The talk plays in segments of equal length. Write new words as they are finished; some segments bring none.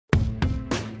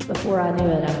Before I knew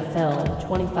it, I fell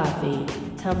 25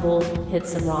 feet, tumbled, hit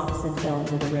some rocks, and fell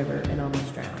into the river and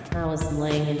almost drowned. I was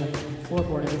laying in the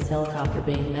floorboard of this helicopter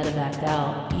being medevaced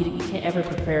out. You can't ever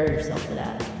prepare yourself for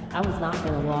that. I was not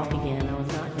going to walk again. I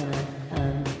was not going to,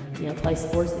 play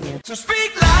sports again. So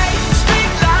speak life,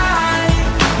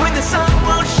 when the sun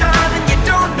won't shine and you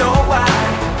don't know why.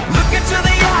 Look into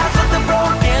the eyes of the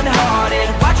broken hearted.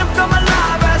 Watch them come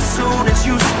alive as soon as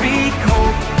you speak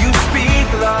hope, you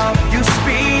speak love, you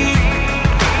speak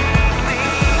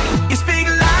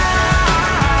life.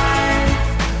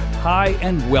 Hi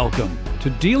and welcome to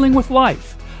Dealing with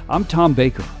Life. I'm Tom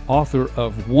Baker, author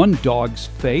of One Dog's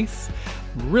Faith.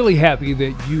 Really happy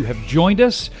that you have joined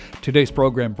us. Today's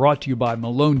program brought to you by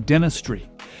Malone Dentistry.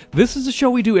 This is a show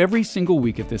we do every single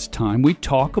week at this time. We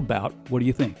talk about, what do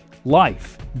you think?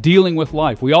 Life, dealing with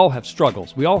life. We all have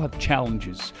struggles. We all have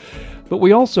challenges. But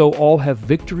we also all have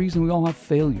victories and we all have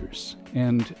failures.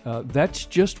 And that's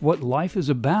just what life is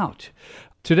about.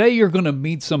 Today you're going to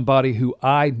meet somebody who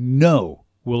I know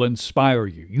will inspire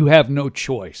you. You have no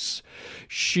choice.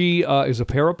 She is a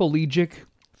paraplegic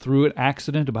through an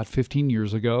accident about 15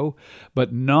 years ago,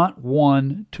 but not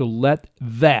one to let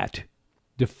that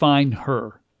define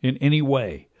her in any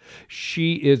way.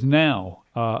 She is now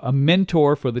a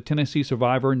mentor for the Tennessee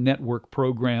Survivor Network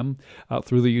program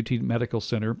through the UT Medical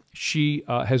Center. She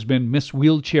has been Miss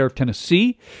Wheelchair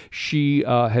Tennessee. She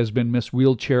has been Miss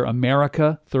Wheelchair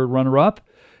America, third runner-up.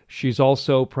 She's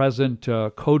also present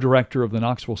co-director of the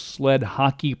Knoxville sled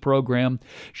hockey program.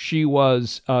 She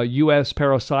was U.S.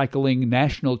 paracycling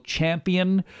national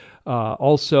champion,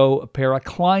 also a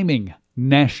para-climbing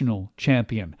national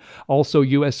champion, also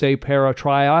USA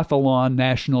para-triathlon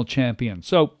national champion.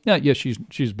 So, yeah,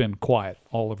 she's been quiet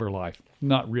all of her life.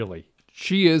 Not really.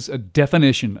 She is a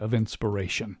definition of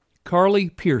inspiration. Carly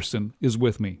Pearson is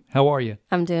with me. How are you?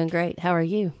 I'm doing great. How are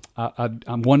you?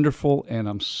 I'm wonderful, and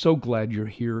I'm so glad you're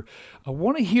here. I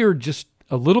want to hear just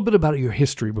a little bit about your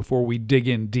history before we dig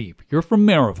in deep. You're from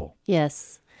Maryville.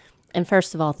 Yes. And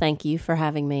first of all, thank you for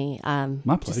having me. I'm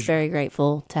My pleasure. Just very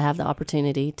grateful to have the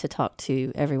opportunity to talk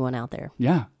to everyone out there.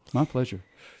 Yeah, my pleasure.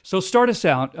 So start us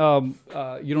out.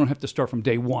 You don't have to start from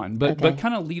day one, but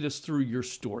kind of lead us through your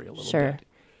story a little Sure. bit.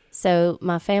 So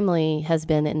my family has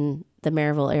been in the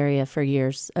Maryville area for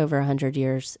years, over 100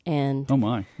 years. And Oh,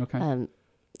 my. Okay.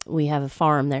 we have a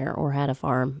farm there, or had a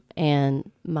farm.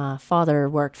 And my father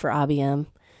worked for IBM.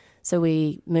 So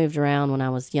we moved around when I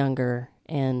was younger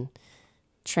and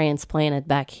transplanted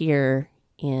back here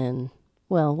when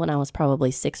I was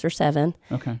probably 6 or 7.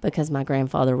 Okay. Because my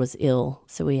grandfather was ill.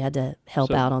 So we had to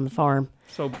help out on the farm.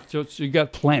 So you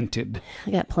got planted.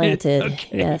 I got planted.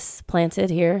 Okay. Yes, planted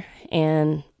here.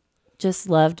 And just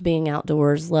loved being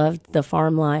outdoors, loved the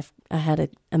farm life. I had an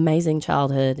amazing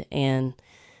childhood and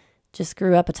just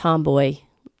grew up a tomboy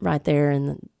right there in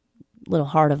the little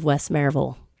heart of West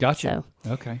Maryville. Gotcha.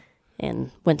 So, Okay.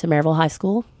 and went to Maryville High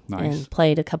School. Nice. And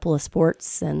played a couple of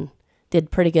sports and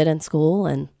did pretty good in school.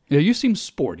 And Yeah, you seem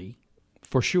sporty,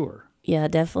 for sure. yeah,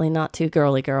 definitely not too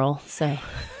girly girl. So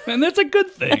And that's a good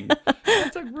thing.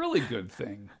 That's a really good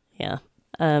thing. yeah.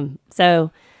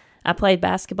 So I played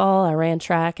basketball, I ran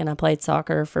track, and I played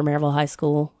soccer for Maryville High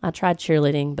School. I tried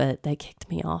cheerleading, but they kicked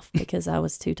me off because I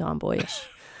was too tomboyish.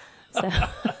 So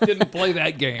Didn't play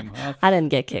that game, huh? I didn't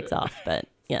get kicked off, but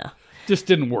yeah. Just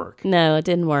didn't work. No, it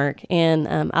didn't work. And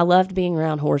I loved being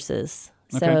around horses.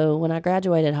 So Okay. when I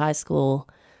graduated high school,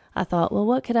 I thought, well,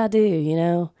 what could I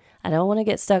do? I don't want to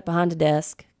get stuck behind a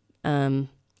desk,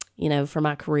 for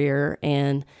my career.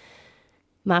 And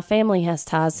my family has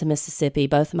ties to Mississippi.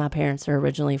 Both of my parents are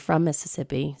originally from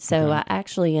Mississippi. So Okay. I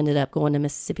actually ended up going to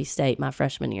Mississippi State my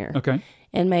freshman year. Okay.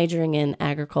 And majoring in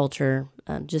agriculture,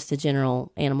 just a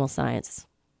general animal science.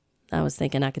 I was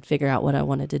thinking I could figure out what I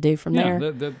wanted to do from there.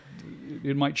 Yeah,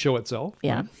 it might show itself.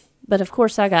 Yeah. Right? But of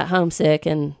course I got homesick,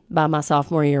 and by my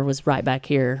sophomore year was right back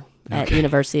here at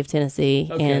University of Tennessee.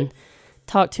 Okay. And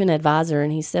talked to an advisor,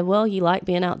 and he said, well, you like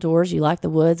being outdoors, you like the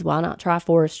woods, why not try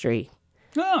forestry?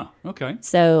 Oh, okay.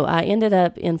 So I ended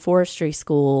up in forestry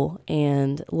school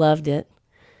and loved it.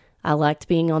 I liked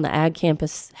being on the ag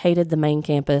campus, hated the main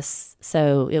campus.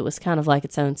 So it was kind of like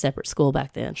its own separate school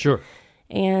back then. Sure.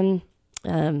 And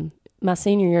my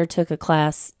senior year took a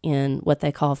class in what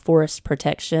they call forest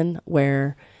protection,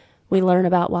 where we learn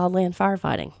about wildland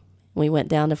firefighting. We went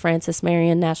down to Francis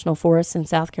Marion National Forest in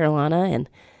South Carolina and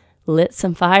lit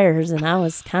some fires, and I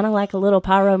was kind of like a little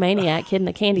pyromaniac kid in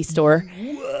a candy store.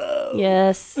 Whoa.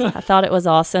 Yes, I thought it was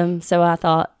awesome. So I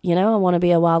thought, I want to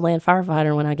be a wildland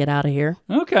firefighter when I get out of here.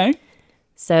 Okay.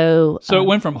 So it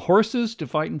went from horses to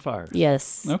fighting fires.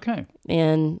 Yes. Okay.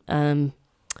 And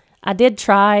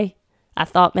I I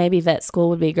thought maybe vet school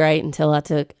would be great until I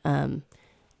took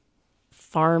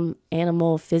farm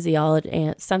animal physiology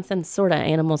and something sort of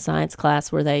animal science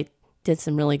class where they did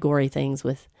some really gory things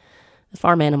with the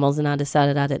farm animals, and I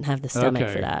decided I didn't have the stomach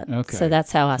for that. Okay. So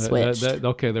that's how I switched.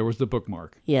 Okay, there was the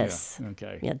bookmark. Yes. Yeah,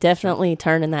 okay. Yeah, definitely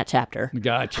turn in that chapter.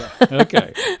 Gotcha.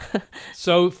 Okay.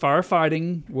 So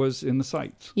firefighting was in the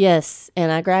sights. Yes,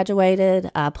 and I graduated.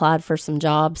 I applied for some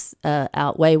jobs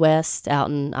out way west, out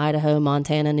in Idaho,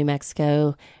 Montana, New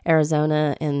Mexico,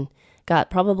 Arizona, and got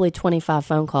probably 25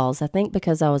 phone calls, I think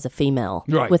because I was a female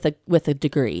with a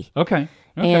degree. Okay.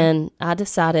 And I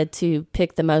decided to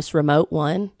pick the most remote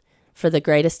one for the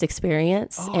greatest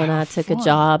experience. And I took a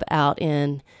job out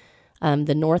in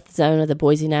the north zone of the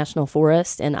Boise National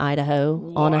Forest in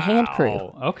Idaho on a hand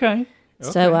crew. Okay.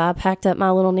 So I packed up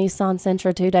my little Nissan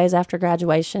Sentra 2 days after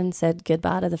graduation, said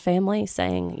goodbye to the family,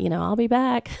 saying, I'll be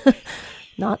back.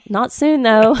 Not soon,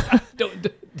 though.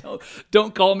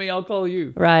 Don't call me, I'll call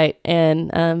you. Right.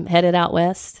 And headed out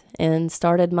west and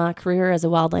started my career as a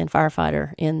wildland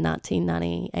firefighter in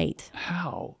 1998.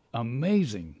 How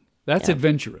amazing. That's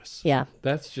adventurous. Yeah.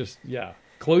 That's just,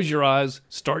 close your eyes,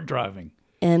 start driving.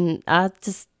 And I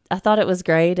thought it was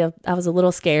great. I was a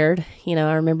little scared.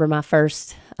 I remember my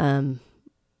first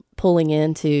pulling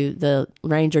into the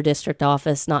ranger district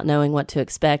office, not knowing what to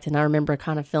expect. And I remember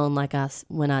kind of feeling like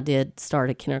when I did start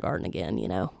at kindergarten again,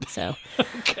 so,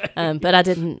 but I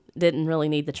didn't really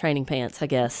need the training pants, I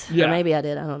guess. Yeah. Or maybe I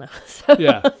did. I don't know. So,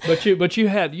 yeah. But you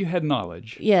had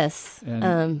knowledge. Yes.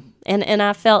 And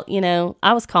I felt,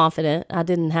 I was confident. I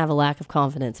didn't have a lack of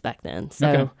confidence back then.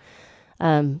 So,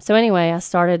 so anyway, I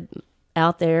started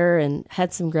out there and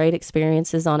had some great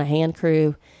experiences on a hand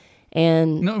crew.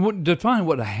 And define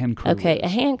what a hand crew is. A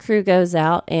hand crew goes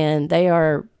out and they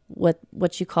are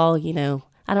what you call,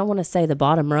 I don't want to say the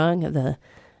bottom rung of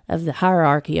the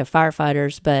hierarchy of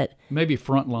firefighters, but maybe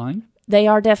front line. They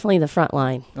are definitely the front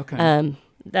line. Okay.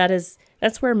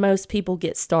 That's where most people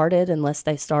get started unless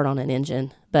they start on an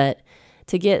engine. But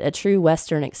to get a true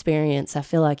Western experience, I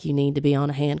feel like you need to be on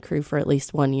a hand crew for at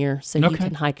least 1 year so you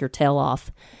can hike your tail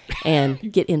off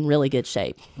and get in really good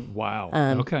shape. Wow.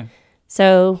 Okay.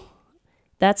 So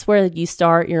that's where you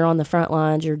start. You're on the front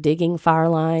lines. You're digging fire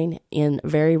line in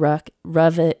very rugged,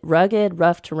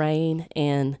 rough terrain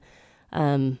and,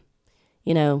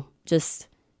 just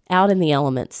out in the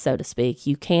elements, so to speak.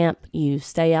 You camp, you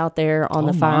stay out there on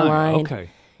the fire line. Okay.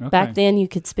 Back then, you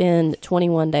could spend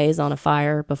 21 days on a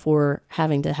fire before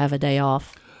having to have a day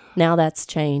off. Now that's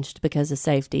changed because of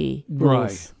safety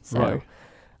rules. Right.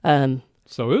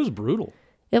 So it was brutal.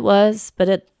 It was,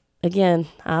 but again,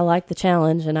 I liked the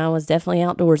challenge, and I was definitely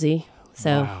outdoorsy,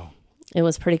 so it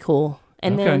was pretty cool.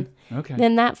 And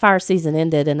then that fire season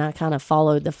ended, and I kind of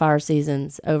followed the fire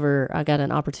seasons over. I got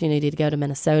an opportunity to go to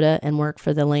Minnesota and work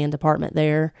for the land department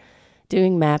there,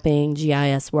 doing mapping,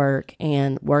 GIS work,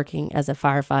 and working as a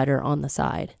firefighter on the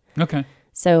side. Okay.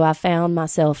 So I found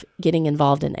myself getting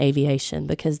involved in aviation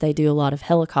because they do a lot of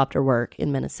helicopter work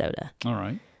in Minnesota. All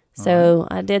right. So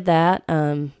I did that,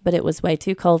 but it was way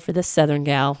too cold for this southern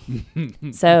gal.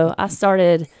 So I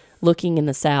started looking in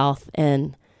the South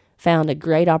and found a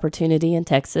great opportunity in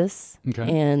Texas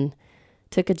and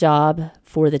took a job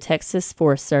for the Texas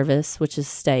Forest Service, which is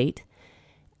state,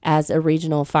 as a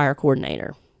regional fire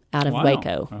coordinator out of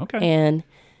Waco. Okay. And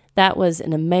that was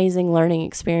an amazing learning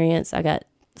experience. I got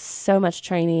so much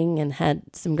training and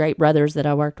had some great brothers that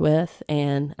I worked with,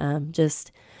 and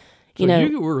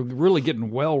you were really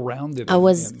getting well-rounded. I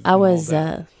was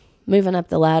moving up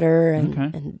the ladder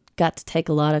and got to take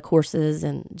a lot of courses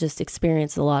and just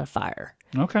experience a lot of fire.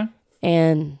 Okay.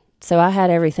 And so I had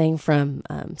everything from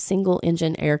single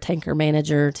engine air tanker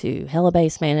manager to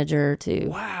helibase manager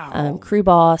to crew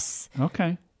boss.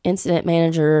 Okay. Incident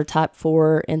manager, type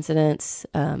 4 incidents.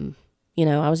 I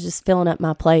was just filling up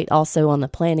my plate also on the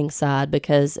planning side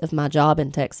because of my job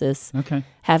in Texas,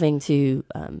 having to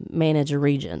manage a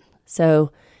region.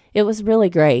 So it was really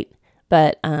great,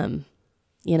 but,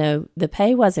 the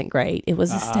pay wasn't great. It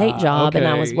was a state job and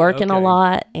I was working a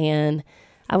lot and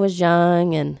I was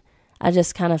young and I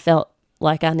just kind of felt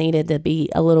like I needed to be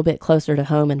a little bit closer to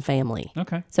home and family.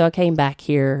 Okay. So I came back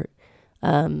here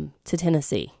to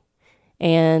Tennessee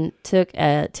and took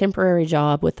a temporary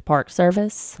job with the Park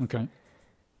Service. Okay.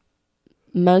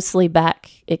 Mostly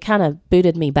it kind of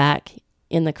booted me back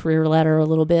in the career ladder a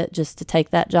little bit just to take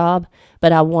that job,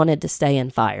 but I wanted to stay in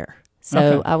fire.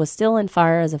 So I was still in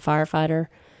fire as a firefighter,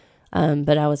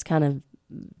 but I was kind of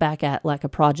back at like a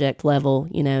project level,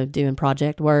 doing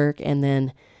project work and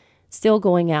then still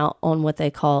going out on what they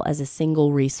call as a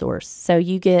single resource. So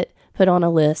you get put on a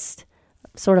list,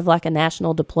 sort of like a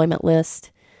national deployment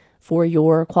list for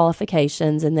your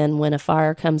qualifications. And then when a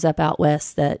fire comes up out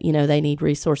west that, you know, they need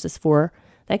resources for,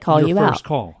 they call you out. Your first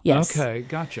call. Yes. Okay,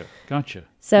 gotcha.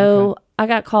 So okay. I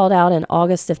got called out in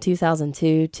August of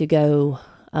 2002 to go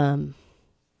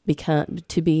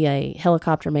be a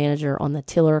helicopter manager on the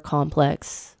Tiller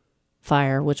Complex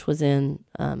fire, which was in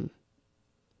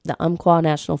the Umpqua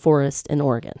National Forest in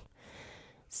Oregon.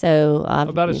 So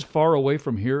about as far away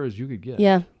from here as you could get.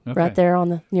 Yeah, okay. right there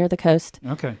near the coast.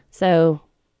 Okay. So,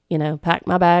 you know, packed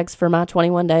my bags for my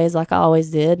 21 days like I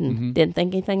always did, and didn't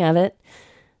think anything of it.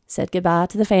 Said goodbye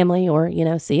to the family, or, you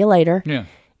know, see you later. Yeah.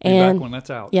 And back when that's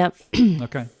out. Yep.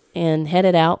 Okay. And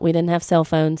headed out. We didn't have cell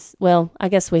phones. Well, I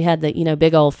guess we had the, you know,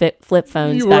 big old flip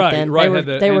phones back then. Right.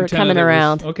 They were coming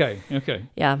around. Okay.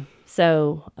 Yeah.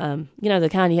 So, you know, the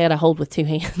kind you had to hold with two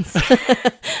hands.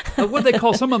 What they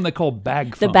call, some of them they call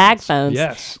bag phones. The bag phones.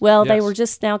 Yes. Well, yes. they were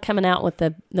just now coming out with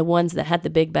the ones that had the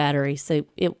big battery. So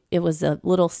it was a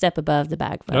little step above the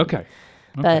bag phone. Okay.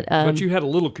 But you had a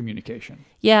little communication.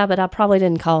 Yeah, but I probably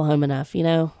didn't call home enough, you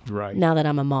know. Right. Now that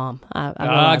I'm a mom,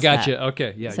 I gotcha. that.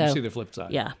 Okay. Yeah. So, you see the flip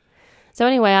side. Yeah. So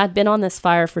anyway, I'd been on this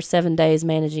fire for 7 days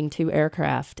managing 2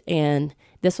 aircraft, and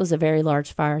this was a very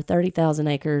large fire, 30,000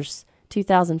 acres,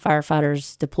 2,000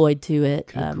 firefighters deployed to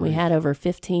it. We had over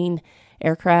 15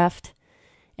 aircraft.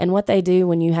 And what they do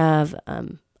when you have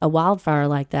a wildfire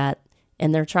like that,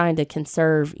 and they're trying to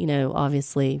conserve, you know,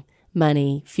 obviously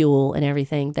money, fuel, and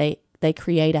everything, they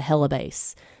create a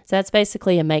helibase. So that's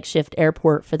basically a makeshift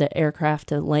airport for the aircraft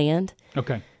to land.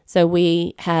 Okay. So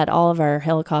we had all of our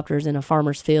helicopters in a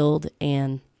farmer's field,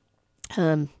 and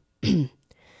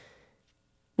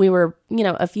we were, you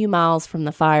know, a few miles from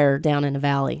the fire down in a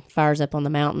valley. Fire's up on the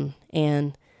mountain,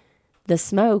 and the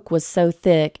smoke was so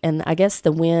thick, and I guess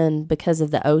the wind, because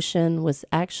of the ocean, was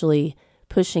actually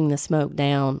pushing the smoke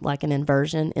down like an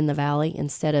inversion in the valley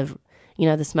instead of, you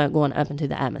know, the smoke going up into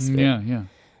the atmosphere. Yeah.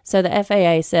 So the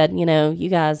FAA said, you know, you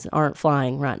guys aren't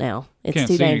flying right now. It's Can't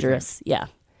too see dangerous. anything. Yeah.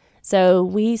 So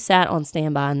we sat on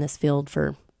standby in this field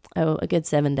for, a good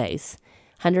 7 days.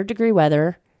 100-degree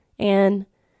weather, and,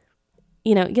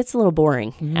 you know, it gets a little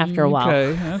boring after a while.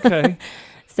 Okay.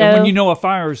 So and when you know a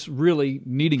fire's really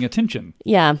needing attention.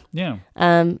 Yeah. Yeah.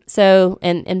 So,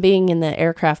 and being in the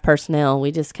aircraft personnel,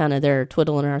 we just kind of there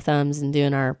twiddling our thumbs and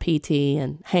doing our PT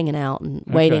and hanging out and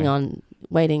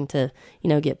waiting to, you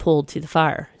know, get pulled to the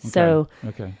fire. Okay. So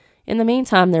okay. In the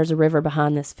meantime, there's a river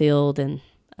behind this field, and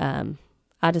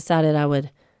I decided I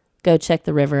would go check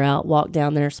the river out, walk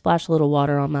down there, splash a little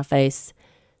water on my face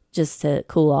just to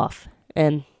cool off.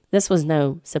 And this was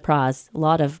no surprise. A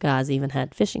lot of guys even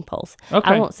had fishing poles. Okay.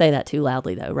 I won't say that too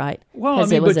loudly, though, right? Well,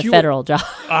 because it was a federal job.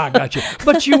 Gotcha.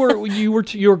 But you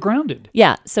were grounded.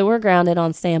 Yeah, so we're grounded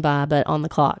on standby, but on the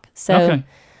clock. So okay.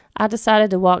 I decided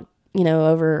to walk, you know,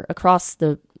 over across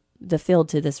the field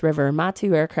to this river. My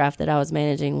 2 aircraft that I was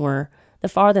managing were the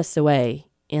farthest away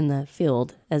in the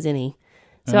field as any.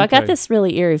 So I got this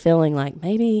really eerie feeling like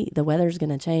maybe the weather's going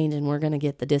to change and we're going to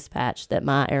get the dispatch that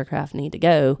my aircraft need to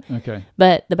go. Okay.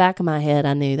 But the back of my head,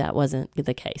 I knew that wasn't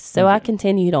the case. So I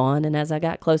continued on, and as I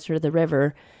got closer to the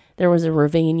river, there was a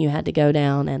ravine you had to go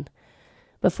down, and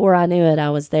before I knew it,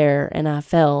 I was there, and I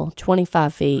fell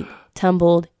 25 feet,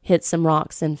 tumbled, hit some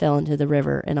rocks, and fell into the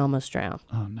river and almost drowned.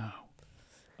 Oh,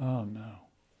 no.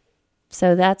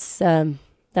 So that's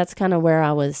kind of where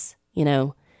I was, you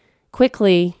know,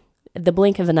 quickly, the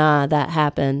blink of an eye, that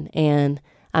happened, and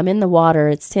I'm in the water.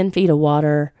 It's 10 feet of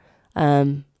water.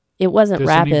 It wasn't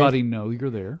rapid. Does anybody know you're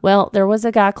there? Well, there was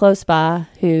a guy close by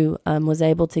who was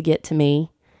able to get to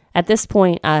me. At this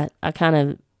point, I kind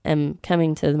of am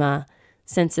coming to my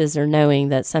senses, or knowing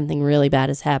that something really bad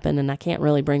has happened, and I can't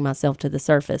really bring myself to the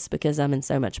surface because I'm in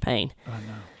so much pain. I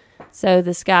know. So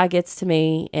this guy gets to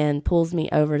me and pulls me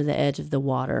over to the edge of the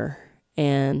water,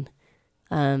 and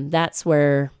that's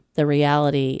where the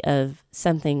reality of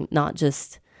something not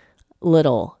just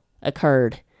little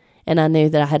occurred. And I knew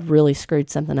that I had really screwed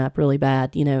something up really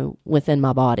bad, you know, within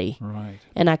my body. Right.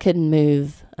 And I couldn't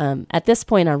move. At this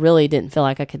point, I really didn't feel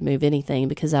like I could move anything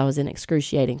because I was in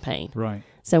excruciating pain. Right.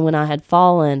 So when I had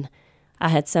fallen, I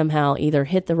had somehow either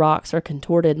hit the rocks or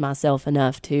contorted myself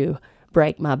enough to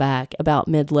break my back about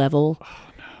mid-level.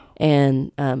 Oh, no.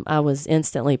 And I was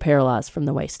instantly paralyzed from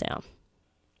the waist down.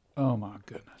 Oh, my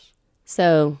goodness.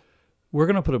 So we're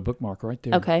going to put a bookmark right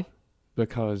there. Okay.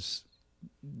 Because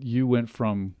you went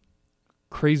from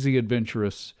crazy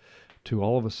adventurous to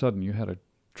all of a sudden you had a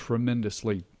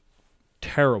tremendously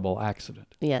terrible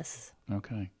accident. Yes.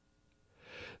 Okay.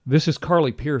 This is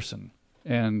Carly Pearson,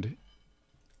 and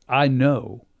I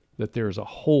know that there's a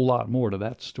whole lot more to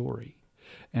that story,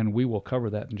 and we will cover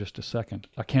that in just a second.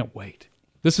 I can't wait.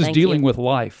 This is Thank Dealing you. with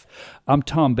Life. I'm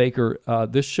Tom Baker.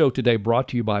 This show today brought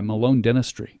to you by Malone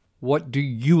Dentistry. What do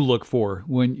you look for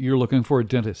when you're looking for a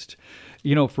dentist?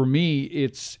 You know, for me,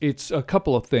 it's a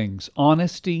couple of things: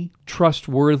 honesty,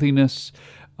 trustworthiness,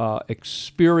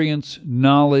 experience,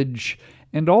 knowledge,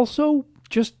 and also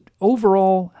just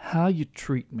overall how you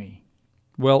treat me.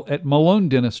 Well, at Malone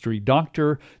Dentistry,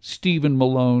 Dr. Stephen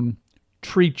Malone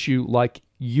treats you like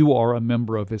you are a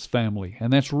member of his family.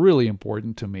 And that's really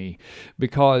important to me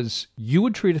because you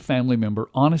would treat a family member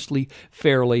honestly,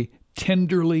 fairly,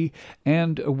 tenderly,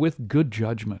 and with good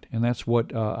judgment. And that's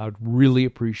what I'd really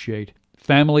appreciate.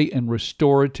 Family and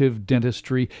restorative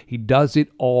dentistry. He does it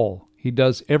all. He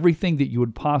does everything that you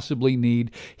would possibly need.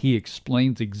 He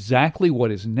explains exactly what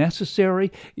is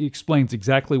necessary. He explains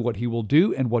exactly what he will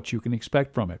do and what you can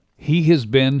expect from it. He has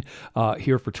been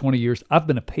here for 20 years. I've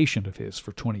been a patient of his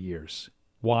for 20 years.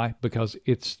 Why? Because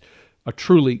it's a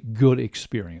truly good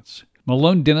experience.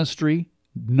 Malone Dentistry,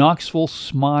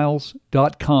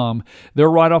 KnoxvilleSmiles.com. They're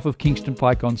right off of Kingston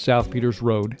Pike on South Peters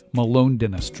Road. Malone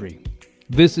Dentistry.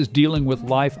 This is Dealing with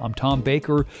Life. I'm Tom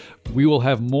Baker. We will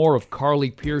have more of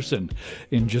Carly Pearson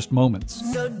in just moments.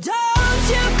 So don't you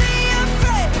be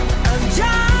afraid of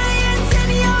giants in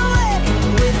your way.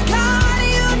 With God,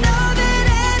 you know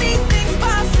that anything's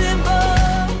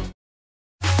possible.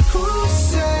 Who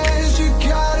says you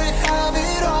gotta have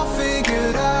it all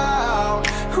figured out?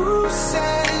 Who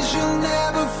says you'll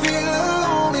never feel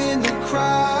alone in the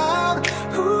crowd?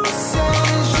 Who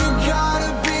says you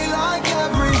gotta be like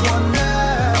everyone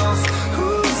else?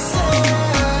 Who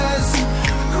says?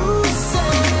 Who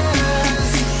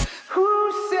says?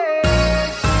 Who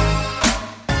says?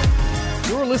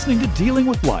 You're listening to Dealing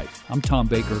with Life. I'm Tom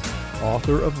Baker,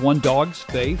 author of One Dog's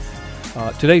Faith.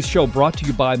 Today's show brought to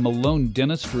you by Malone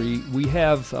Dentistry. We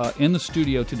have in the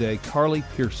studio today Carly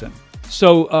Pearson.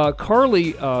 So,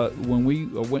 Carly, when we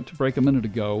went to break a minute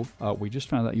ago, we just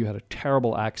found out you had a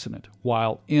terrible accident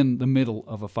while in the middle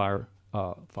of a fire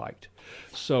fight.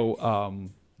 So,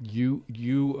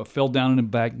 you fell down an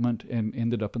embankment and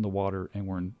ended up in the water and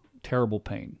were in terrible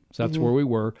pain. So that's where we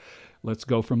were. Let's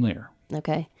go from there.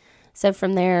 Okay. So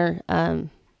from there,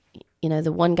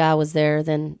 the one guy was there,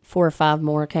 then 4 or 5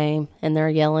 more came, and they're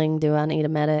yelling, "Do I need a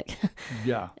medic?"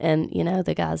 Yeah. And,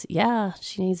 the guy's, "Yeah,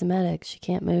 she needs a medic. She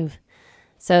can't move."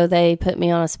 So they put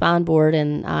me on a spine board,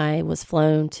 and I was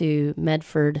flown to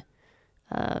Medford,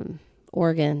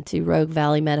 Oregon, to Rogue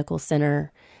Valley Medical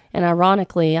Center. And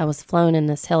ironically, I was flown in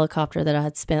this helicopter that I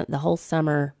had spent the whole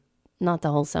summer, not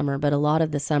the whole summer, but a lot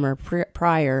of the summer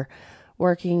prior,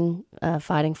 working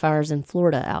fighting fires in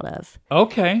Florida out of.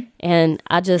 Okay. And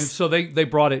I And just... so they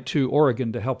brought it to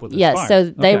Oregon to help with this Yeah, fire. so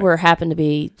they Okay. happened to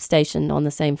be stationed on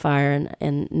the same fire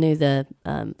and knew the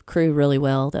crew really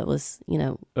well that was,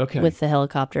 Okay. with the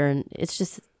helicopter. And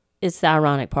it's the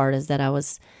ironic part is that I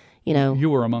was, You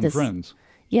were among friends.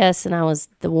 Yes, and I was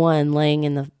the one laying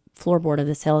in the floorboard of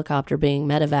this helicopter being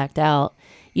medevaced out.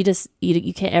 You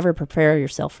can't ever prepare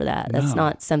yourself for that. That's No.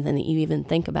 not something that you even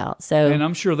think about. So, And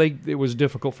I'm sure it was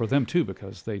difficult for them too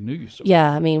because they knew you so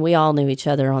yeah, I mean, we all knew each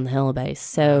other on the helibase.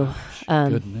 So,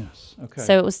 goodness. Okay.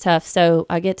 So it was tough. So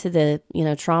I get to the,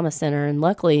 trauma center, and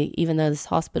luckily, even though this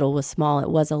hospital was small, it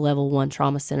was a level 1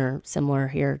 trauma center, similar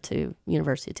here to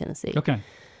University of Tennessee. Okay.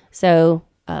 So,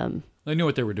 They knew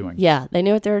what they were doing. yeah, they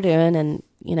knew what they were doing, and,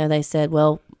 they said,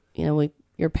 well,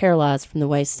 you're paralyzed from the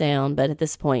waist down, but at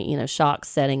this point, shock's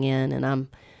setting in, and I'm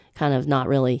kind of not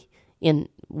really in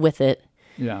with it.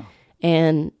 Yeah.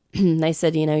 And they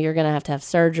said, you're going to have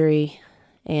surgery,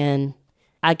 and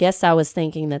I guess I was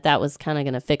thinking that was kind of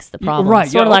going to fix the problem. Right,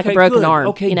 Sort yeah, of like okay, a broken good, arm.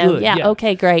 okay, good, Yeah, yeah.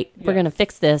 okay, great. We're Yeah. going to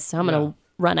fix this. So I'm going to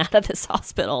run out of this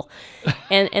hospital.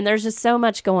 and there's just so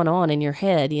much going on in your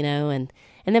head, and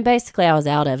then basically I was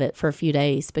out of it for a few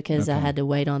days because I had to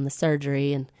wait on the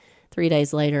surgery. And 3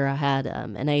 days later, I had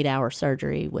an 8-hour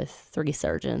surgery with 3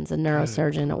 surgeons, a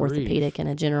neurosurgeon, an orthopedic, and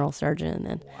a general surgeon.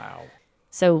 And Wow.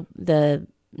 so the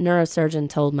neurosurgeon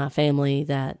told my family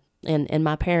that, and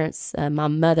my parents, my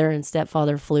mother and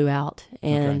stepfather flew out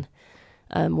and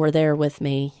were there with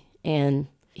me. And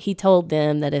he told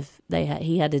them that if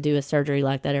he had to do a surgery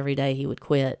like that every day, he would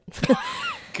quit.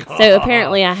 So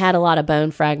apparently I had a lot of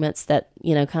bone fragments that,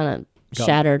 kind of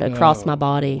shattered across my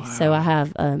body. Wow. So I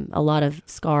have a lot of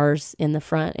scars in the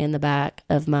front and the back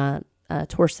of my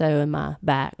torso and my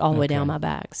back, all the way down my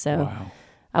back. So Wow.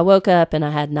 I woke up and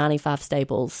I had 95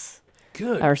 staples.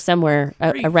 Good. Or somewhere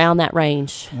around that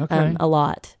range, Okay. a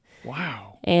lot.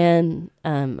 Wow. And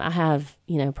I have,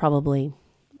 probably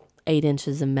 8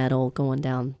 inches of metal going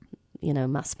down,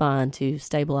 my spine to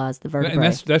stabilize the vertebrae.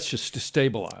 And that's just to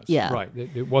stabilize. Yeah. Right.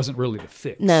 It wasn't really to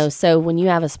fix. No, so when you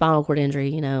have a spinal cord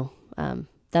injury,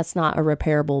 that's not a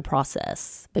repairable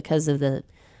process because of the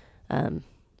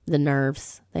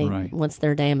nerves. Once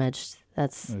they're damaged,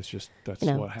 that's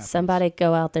what happens. Somebody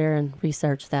go out there and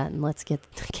research that, and let's get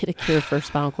a cure for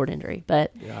spinal cord injury.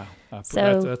 But yeah,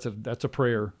 that's a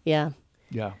prayer. Yeah.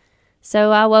 Yeah.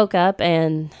 So I woke up,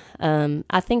 and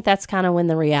I think that's kind of when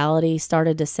the reality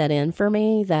started to set in for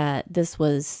me that this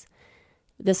was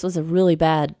a really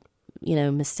bad,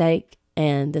 mistake,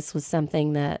 and this was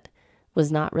something that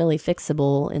was not really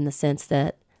fixable in the sense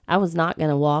that I was not going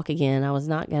to walk again. I was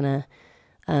not going to,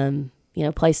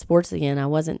 play sports again.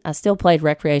 I still played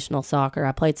recreational soccer.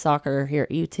 I played soccer here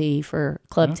at UT for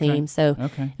club team. So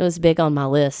it was big on my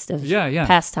list of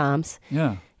pastimes.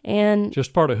 Yeah. And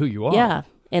just part of who you are. Yeah.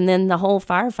 And then the whole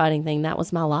firefighting thing, that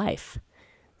was my life.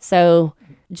 So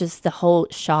just the whole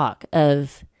shock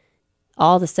of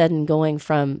all of a sudden going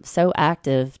from so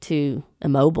active to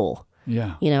immobile.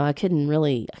 Yeah. I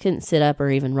couldn't sit up or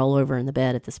even roll over in the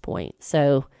bed at this point.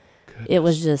 So it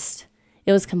was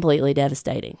completely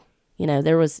devastating.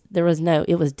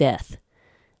 It was death.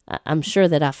 I'm sure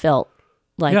that I felt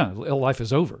like. Yeah, life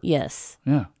is over. Yes.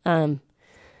 Yeah.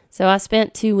 So I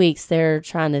spent 2 weeks there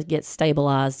trying to get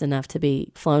stabilized enough to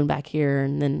be flown back here.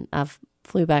 And then I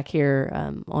flew back here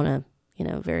on a,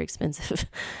 very expensive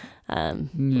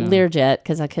Learjet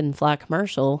because I couldn't fly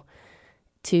commercial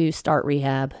to start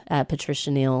rehab at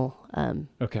Patricia Neal,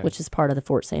 which is part of the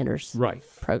Fort Sanders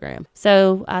program.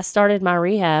 So I started my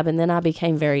rehab, and then I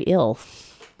became very ill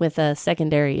with a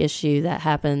secondary issue that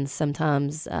happens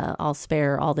sometimes. I'll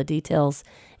spare all the details.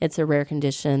 It's a rare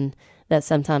condition that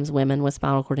sometimes women with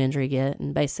spinal cord injury get,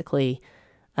 and basically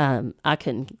I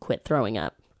couldn't quit throwing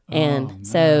up.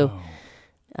 So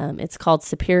it's called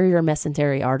superior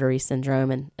mesenteric artery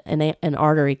syndrome, and an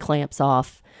artery clamps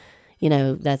off,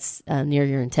 that's near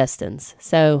your intestines.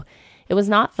 So it was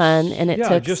not fun, and it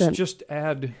took just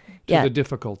add to the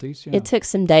difficulties. Yeah. It took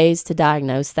some days to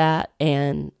diagnose that,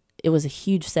 and it was a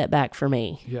huge setback for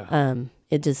me. Yeah.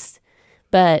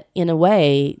 But in a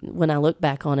way, when I look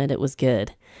back on it, it was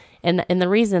good. And the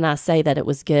reason I say that it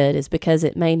was good is because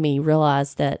it made me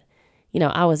realize that,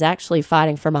 I was actually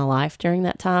fighting for my life during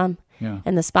that time. Yeah.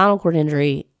 And the spinal cord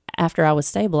injury, after I was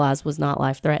stabilized, was not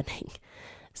life-threatening.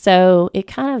 So it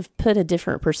kind of put a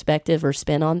different perspective or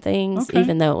spin on things,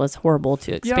 even though it was horrible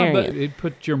to experience. Yeah, but it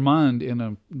put your mind in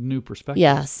a new perspective.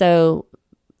 Yeah. So,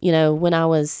 when I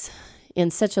was in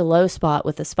such a low spot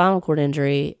with the spinal cord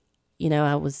injury,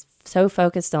 I was so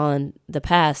focused on the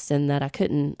past and that I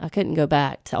couldn't go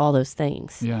back to all those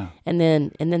things. Yeah. And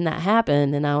then that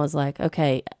happened, and I was like,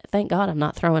 okay, thank God I'm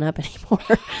not throwing up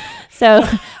anymore. So,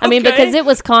 I mean, because it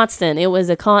was constant. It was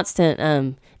a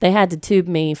constant, they had to tube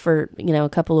me for, a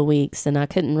couple of weeks, and I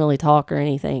couldn't really talk or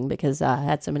anything because I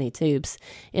had so many tubes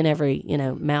in every,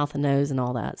 mouth and nose and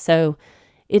all that. So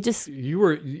it just... You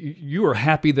were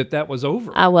happy that was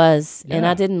over. I was, and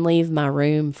I didn't leave my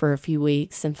room for a few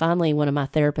weeks. And finally, one of my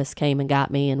therapists came and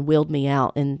got me and wheeled me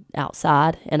out and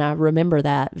outside. And I remember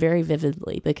that very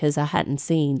vividly because I hadn't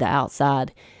seen the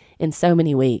outside in so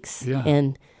many weeks. Yeah.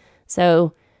 And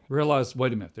so... Realized,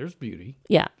 wait a minute, there's beauty.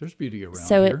 Yeah. There's beauty around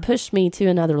so here. It pushed me to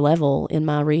another level in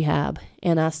my rehab,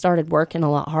 and I started working a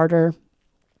lot harder.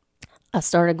 I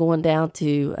started going down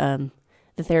to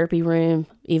the therapy room,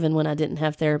 even when I didn't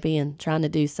have therapy, and trying to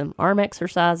do some arm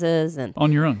exercises. And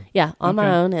on your own? Yeah, on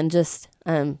my own, and just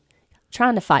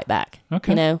trying to fight back,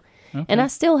 Okay. And I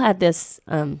still had this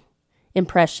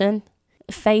impression,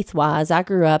 faith-wise. I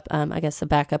grew up, I guess to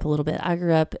back up a little bit, I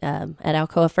grew up at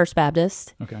Alcoa First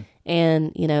Baptist. Okay.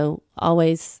 And,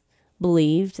 always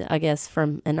believed, I guess,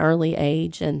 from an early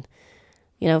age, and,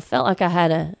 felt like I had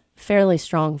a fairly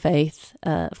strong faith.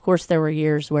 Of course, there were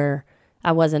years where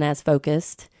I wasn't as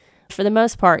focused. For the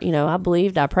most part, I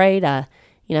believed, I prayed, I,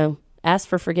 asked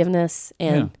for forgiveness.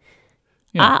 And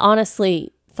I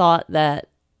honestly thought that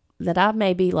I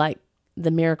may be like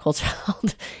the miracle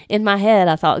child. In my head,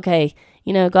 I thought, okay,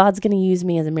 God's going to use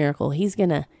me as a miracle.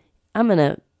 I'm going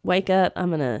to wake up, I'm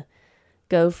going to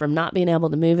go from not being able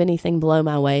to move anything below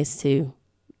my waist to,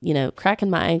 cracking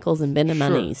my ankles and bending my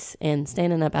knees and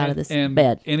standing up out of this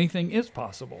bed. Anything is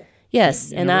possible.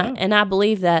 Yes, and I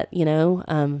believe that,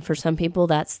 for some people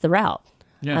that's the route.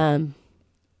 Yeah.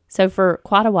 So for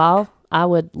quite a while, I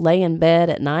would lay in bed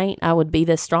at night. I would be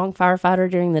this strong firefighter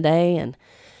during the day,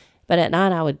 but at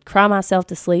night I would cry myself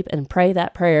to sleep and pray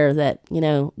that prayer that,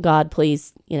 God,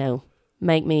 please,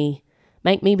 make me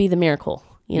be the miracle.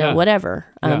 Whatever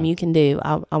you can do.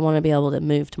 I want to be able to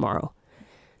move tomorrow.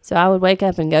 So I would wake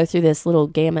up and go through this little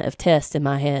gamut of tests in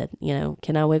my head.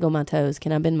 Can I wiggle my toes?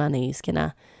 Can I bend my knees? Can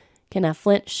I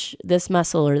flinch this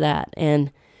muscle or that?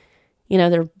 And,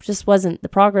 there just wasn't, the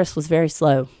progress was very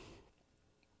slow.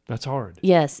 That's hard.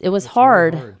 Yes, it was That's really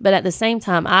hard, hard. but at the same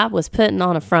time, I was putting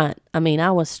on a front. I mean,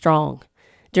 I was strong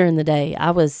during the day.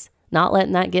 I was not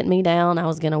letting that get me down. I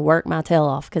was going to work my tail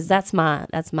off because that's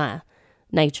my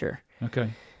nature.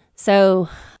 Okay. So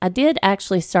I did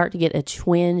actually start to get a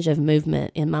twinge of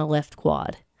movement in my left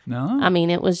quad. No. I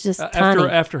mean, it was just tiny.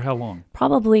 After how long?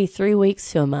 Probably 3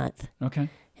 weeks to a month. Okay.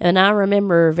 And I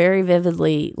remember very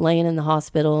vividly laying in the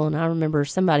hospital, and I remember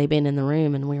somebody being in the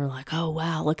room, and we were like, oh,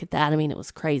 wow, look at that. I mean, it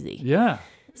was crazy. Yeah.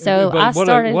 So But I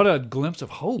started. what a glimpse of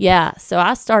hope. Yeah. So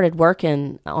I started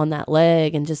working on that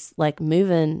leg and just like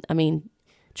moving. I mean,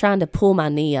 trying to pull my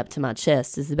knee up to my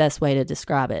chest is the best way to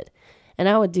describe it. And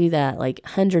I would do that like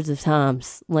hundreds of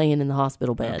times laying in the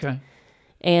hospital bed. Okay.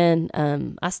 And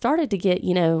I started to get,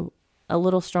 a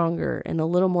little stronger and a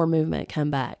little more movement come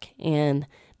back. And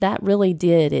that really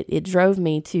did. It drove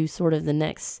me to sort of the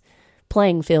next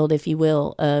playing field, if you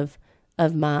will, of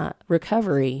my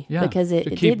recovery. Yeah. Because it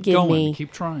keep did give going, me,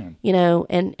 keep trying.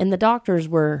 and the doctors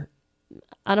were,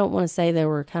 I don't want to say they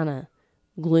were kind of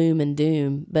gloom and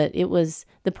doom, but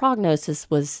the prognosis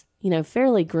was,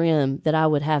 fairly grim that I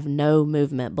would have no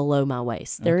movement below my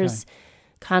waist. There's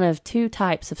kind of two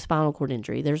types of spinal cord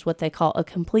injury. There's what they call a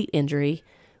complete injury,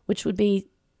 which would be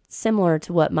similar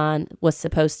to what mine was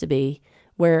supposed to be,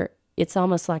 where it's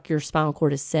almost like your spinal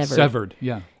cord is severed. Severed,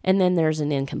 yeah. And then there's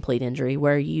an incomplete injury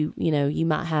where you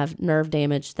might have nerve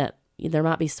damage that there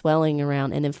might be swelling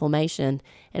around and inflammation.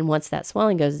 And once that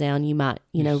swelling goes down, you might,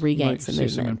 regain some see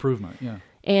movement. some improvement, yeah.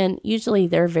 And usually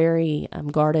they're very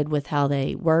guarded with how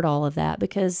they word all of that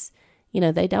because,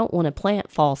 they don't want to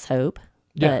plant false hope,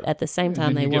 but at the same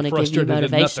time, they want to give you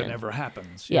motivation. Nothing ever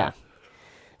happens. Yeah.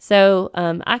 So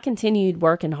I continued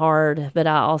working hard, but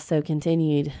I also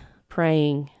continued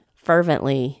praying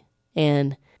fervently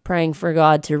and praying for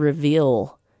God to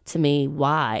reveal to me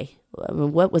why. I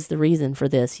mean, what was the reason for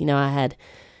this? I had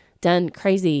done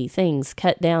crazy things,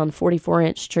 cut down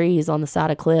 44-inch trees on the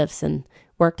side of cliffs and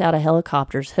worked out of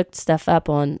helicopters, hooked stuff up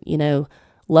on,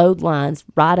 load lines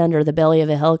right under the belly of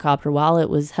a helicopter while it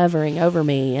was hovering over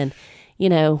me and,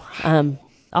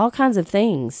 all kinds of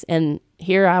things. And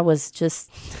here I was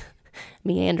just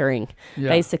meandering,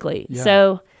 basically. Yeah.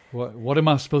 So what am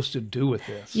I supposed to do with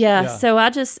this? So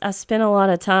I spent a lot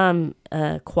of time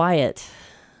quiet,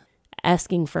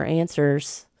 asking for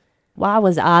answers. Why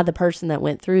was I the person that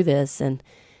went through this, and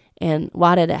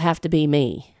why did it have to be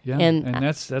me? Yeah, and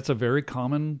that's a very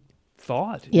common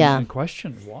thought. And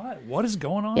question. Why? What is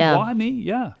going on? Yeah. Why me?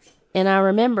 Yeah. And I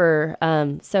remember,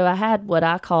 so I had what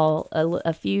I call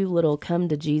a few little come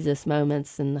to Jesus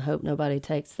moments, and I hope nobody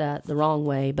takes that the wrong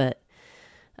way, but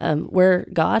where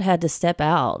God had to step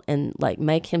out and like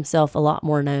make himself a lot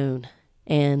more known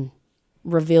and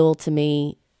reveal to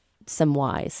me some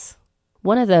whys.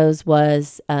 One of those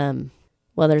was,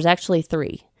 there's actually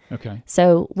three. Okay.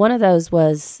 So one of those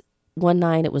was one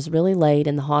night it was really late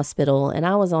in the hospital, and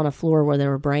I was on a floor where there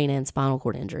were brain and spinal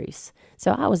cord injuries.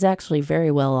 So I was actually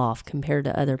very well off compared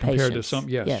to other patients. Compared to some,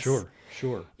 yes.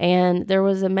 Sure. And there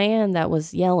was a man that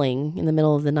was yelling in the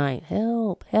middle of the night,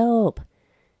 help, help.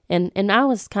 And I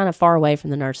was kind of far away from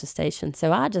the nurse's station.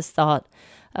 So I just thought,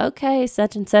 okay,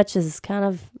 such and such is kind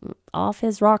of off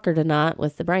his rocker tonight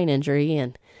with the brain injury.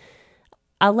 And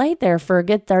I laid there for a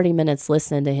good 30 minutes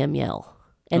listening to him yell.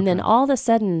 And then all of a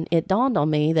sudden it dawned on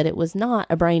me that it was not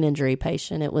a brain injury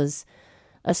patient. It was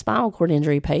a spinal cord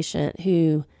injury patient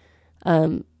who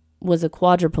was a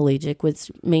quadriplegic, which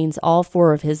means all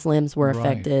four of his limbs were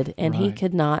affected, and he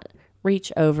could not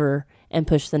reach over and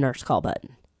push the nurse call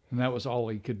button. And that was all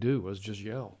he could do was just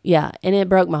yell. Yeah, and it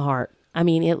broke my heart. I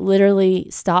mean, it literally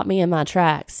stopped me in my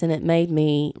tracks, and it made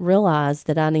me realize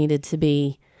that I needed to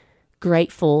be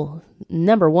grateful,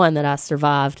 number one, that I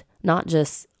survived, not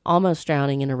just almost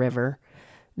drowning in a river,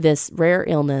 this rare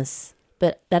illness,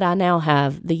 but that I now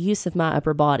have the use of my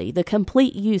upper body, the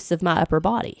complete use of my upper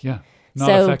body. Yeah, not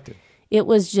affected. It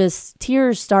was just,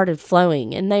 tears started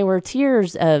flowing, and they were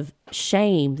tears of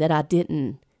shame that I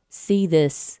didn't see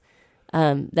this,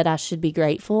 that I should be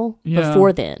grateful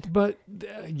before then. But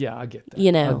I get that.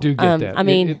 I do get that. I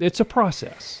mean, it's a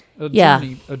process, a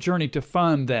journey to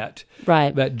find that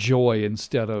joy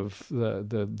instead of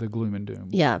the gloom and doom.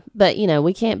 Yeah, but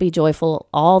we can't be joyful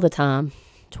all the time,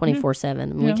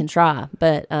 24/7. We can try,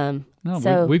 but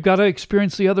we've got to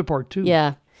experience the other part too.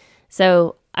 Yeah,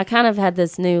 so I kind of had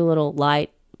this new little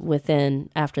light within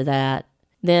after that.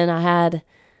 Then I had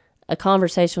a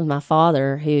conversation with my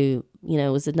father, who it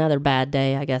was another bad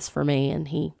day, I guess, for me. And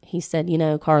he said,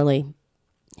 Carly,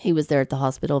 he was there at the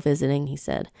hospital visiting. He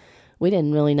said, we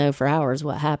didn't really know for hours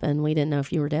what happened. We didn't know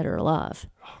if you were dead or alive.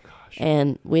 Oh, gosh.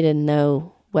 And we didn't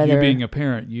know whether you being a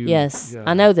parent, yes, yeah.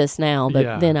 I know this now, but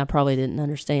Yeah. then I probably didn't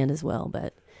understand as well.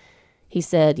 But he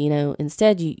said,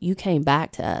 instead you came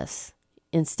back to us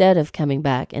instead of coming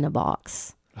back in a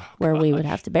box where we would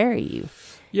have to bury you.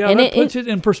 Yeah, and that puts it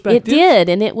in perspective. It did,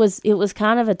 and it was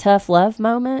kind of a tough love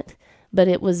moment, but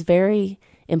it was very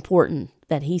important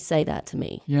that he say that to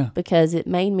me. Yeah. Because it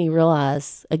made me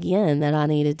realize again that I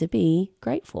needed to be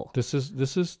grateful.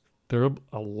 There are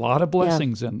a lot of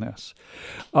blessings in this.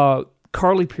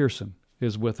 Carly Pearson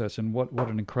is with us, and what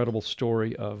an incredible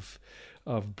story of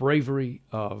bravery,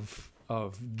 of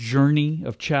journey,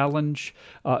 of challenge,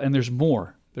 and there's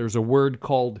more. There's a word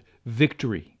called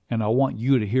victory, and I want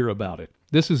you to hear about it.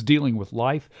 This is Dealing with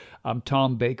Life. I'm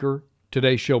Tom Baker.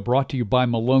 Today's show brought to you by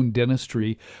Malone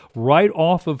Dentistry. Right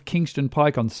off of Kingston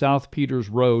Pike on South Peters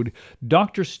Road,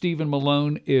 Dr. Stephen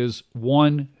Malone is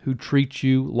one who treats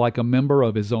you like a member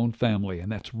of his own family,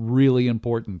 and that's really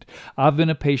important. I've been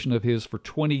a patient of his for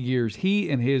 20 years. He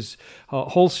and his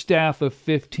whole staff of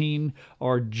 15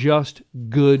 are just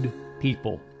good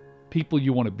people. People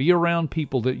you want to be around,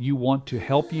 people that you want to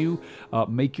help you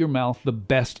make your mouth the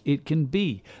best it can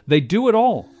be. They do it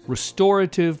all.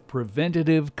 Restorative,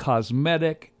 preventative,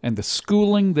 cosmetic, and the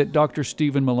schooling that Dr.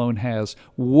 Stephen Malone has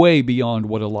way beyond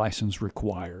what a license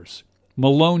requires.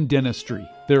 Malone Dentistry.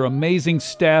 Their amazing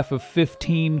staff of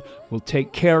 15 will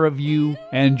take care of you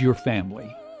and your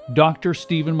family. Dr.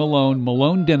 Stephen Malone,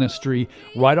 Malone Dentistry,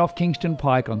 right off Kingston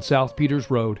Pike on South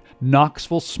Peters Road,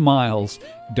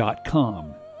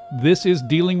 KnoxvilleSmiles.com. This is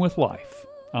Dealing with Life.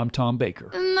 I'm Tom Baker.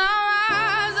 And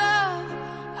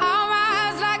I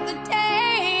rise like the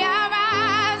day. I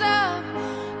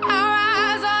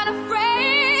rise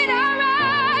unafraid. I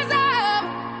rise up,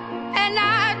 and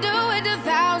I do it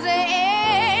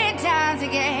 1,008 times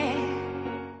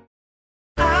again.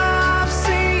 I've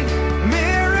seen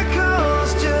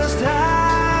miracles just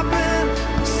happen.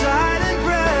 Silent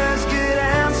prayers get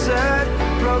answered.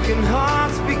 Broken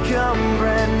hearts become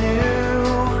brand new.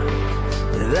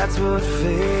 That's what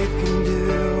faith can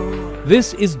do.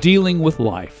 This is Dealing with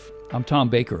Life. I'm Tom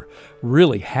Baker.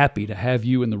 Really happy to have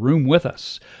you in the room with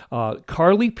us.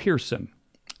 Carly Pearson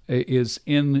is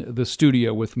in the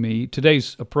studio with me.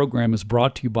 Today's program is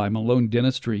brought to you by Malone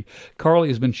Dentistry. Carly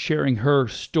has been sharing her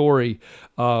story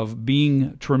of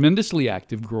being tremendously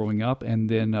active growing up and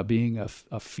then being a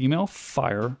female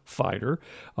firefighter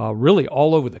really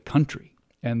all over the country.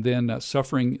 And then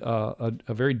suffering a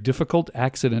very difficult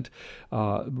accident,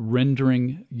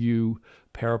 rendering you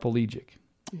paraplegic.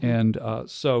 Mm-hmm. And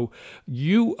so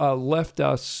you left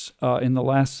us in the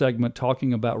last segment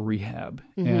talking about rehab,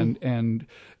 mm-hmm. and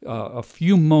a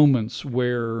few moments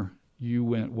where you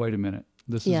went, wait a minute,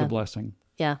 this is a blessing.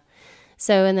 Yeah.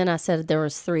 So, and then I said there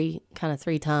was three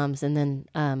times, and then...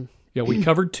 yeah, we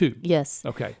covered two. Yes.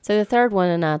 Okay. So the third one,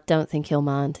 and I don't think he'll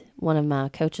mind, one of my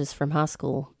coaches from high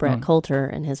school, Brett Coulter,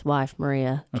 and his wife,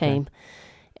 Maria, came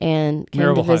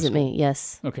to visit me.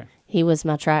 Yes. Okay. He was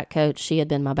my track coach. She had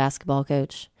been my basketball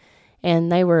coach.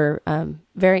 And they were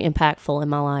very impactful in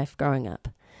my life growing up.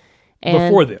 And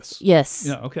before this? Yes.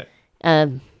 Yeah, okay.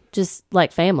 Just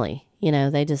like family.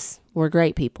 They just were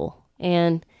great people.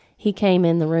 And he came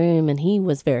in the room, and he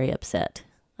was very upset.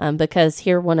 Because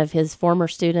here one of his former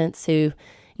students who,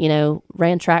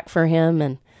 ran track for him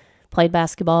and played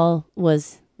basketball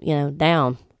was,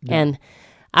 down. Yeah. And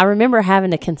I remember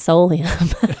having to console him.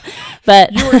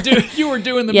 But you were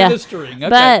doing the ministering. Okay.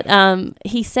 But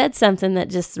he said something that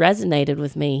just resonated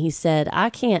with me. He said, I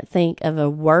can't think of a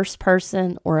worse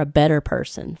person or a better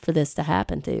person for this to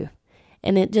happen to.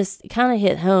 And it just kind of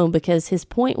hit home because his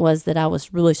point was that I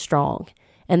was really strong.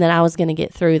 And that I was going to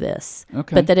get through this,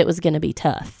 but that it was going to be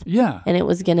tough. Yeah. And it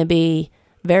was going to be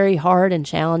very hard and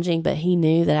challenging, but he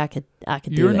knew that I could do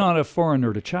it. You're not a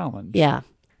foreigner to challenge. Yeah.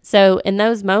 So in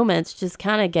those moments just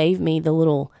kind of gave me the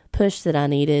little push that I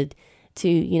needed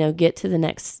to, get to the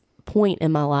next point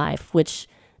in my life, which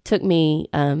took me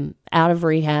out of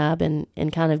rehab and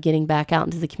kind of getting back out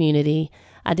into the community.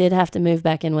 I did have to move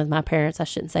back in with my parents. I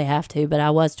shouldn't say have to, but I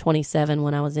was 27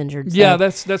 when I was injured. So. Yeah,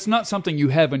 that's not something you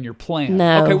have in your plan.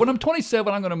 No. Okay, when I'm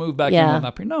 27, I'm going to move back in with my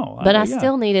parents. No. But I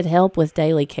still needed help with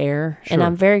daily care. Sure. And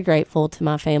I'm very grateful to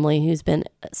my family who's been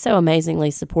so amazingly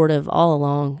supportive all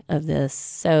along of this.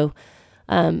 So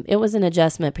it was an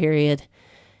adjustment period.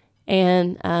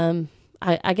 And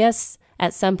I guess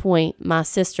at some point, my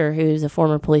sister, who's a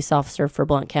former police officer for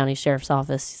Blount County Sheriff's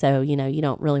Office, so, you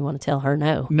don't really want to tell her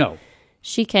no. No.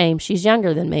 She came, she's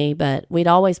younger than me, but we'd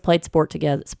always played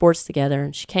sports together,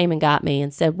 and she came and got me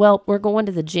and said, well, we're going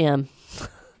to the gym.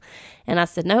 And I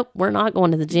said, nope, we're not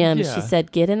going to the gym. Yeah. She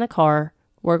said, get in the car,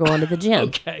 we're going to the gym.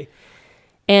 Okay.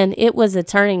 And it was a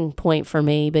turning point for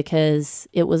me because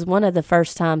it was one of the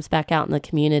first times back out in the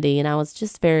community, and I was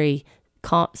just very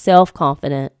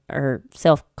self-confident or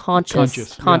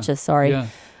self-conscious, Yeah.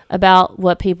 about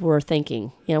what people were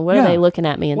thinking. You know, what are they looking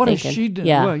at me and what thinking? Is she doing?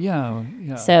 Yeah. Well,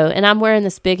 yeah. So, and I'm wearing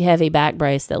this big heavy back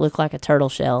brace that looked like a turtle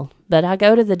shell. But I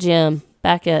go to the gym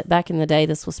back in the day.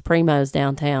 This was Primo's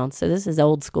downtown, so this is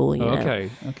old school. You know?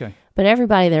 Okay. But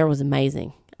everybody there was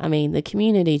amazing. I mean, the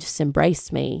community just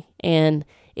embraced me, and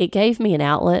it gave me an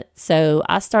outlet. So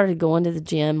I started going to the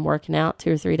gym, working out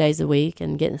 2 or 3 days a week,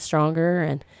 and getting stronger.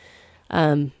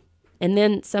 And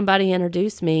then somebody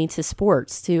introduced me to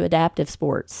sports, to adaptive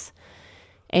sports.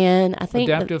 And I think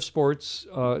adaptive sports,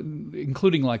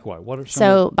 including like what? What are some?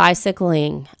 So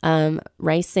bicycling,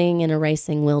 racing in a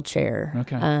racing wheelchair.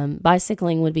 Okay.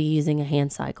 Bicycling would be using a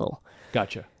hand cycle.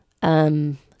 Gotcha.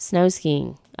 Snow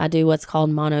skiing, I do what's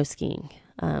called mono skiing.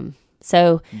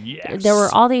 So Yes. there were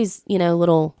all these,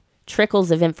 little trickles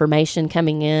of information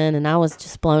coming in, and I was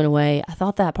just blown away. I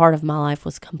thought that part of my life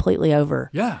was completely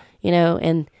over. Yeah.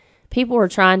 And people were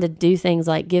trying to do things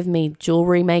like give me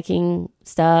jewelry making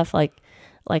stuff,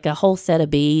 like a whole set of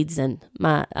beads. And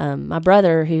my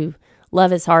brother, who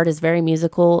love his heart, is very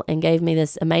musical and gave me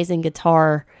this amazing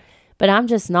guitar. But I'm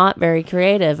just not very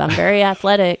creative. I'm very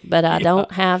athletic, but I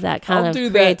don't have that kind I'll do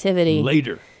of creativity. That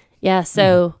later. Yeah,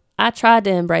 so I tried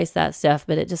to embrace that stuff,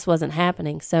 but it just wasn't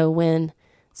happening. So when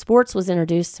sports was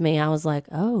introduced to me, I was like,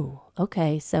 oh,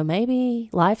 okay, so maybe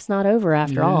life's not over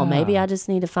after all. Maybe I just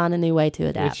need to find a new way to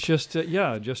adapt. It's just a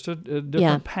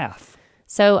different path.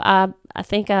 So I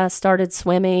think I started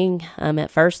swimming. At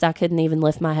first, I couldn't even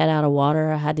lift my head out of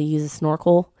water. I had to use a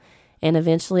snorkel. And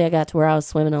eventually, I got to where I was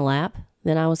swimming a lap.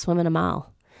 Then I was swimming a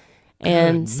mile.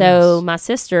 And so my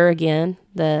sister, again,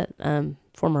 the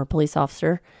former police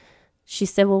officer, she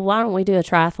said, well, why don't we do a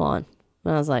triathlon?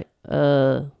 And I was like,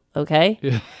 okay.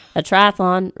 Yeah. A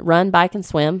triathlon, run, bike, and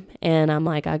swim. And I'm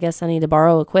like, I guess I need to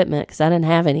borrow equipment because I didn't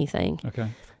have anything. Okay.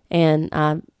 And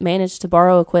I managed to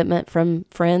borrow equipment from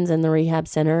friends in the rehab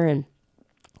center and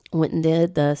went and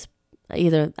did the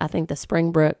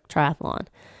Springbrook Triathlon.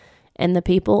 And the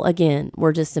people, again,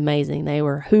 were just amazing. They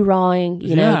were hoorahing,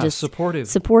 just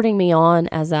supporting me on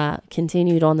as I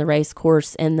continued on the race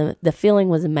course. And the feeling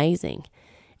was amazing.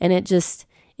 And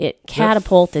it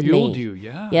catapulted fueled me. You,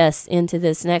 yeah. Yes, into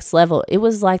this next level. It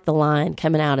was like the lion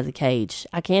coming out of the cage.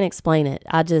 I can't explain it.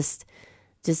 I just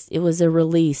it was a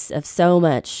release of so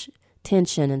much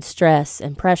tension and stress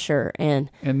and pressure and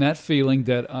that feeling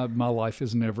that my life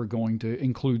is never going to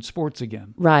include sports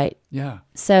again. Right. Yeah.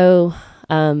 So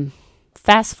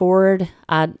fast forward,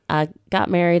 I got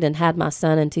married and had my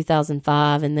son in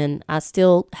 2005, and then I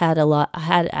still had I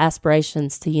had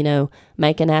aspirations to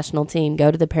make a national team,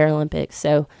 go to the Paralympics.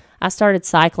 So I started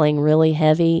cycling really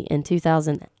heavy in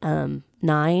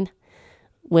 2009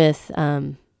 with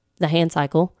the hand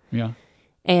cycle. Yeah.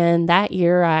 And that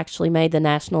year, I actually made the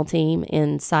national team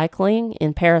in cycling,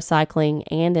 in paracycling,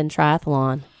 and in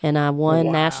triathlon. And I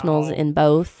won nationals in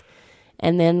both,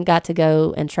 and then got to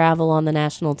go and travel on the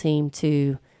national team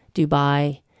to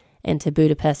Dubai and to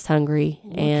Budapest, Hungary.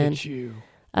 Look at you.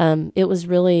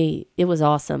 It was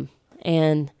awesome.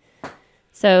 And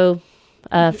so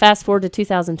fast forward to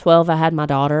 2012, I had my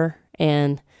daughter,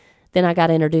 and then I got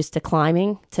introduced to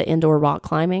climbing, to indoor rock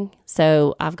climbing.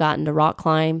 So I've gotten to rock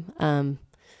climb,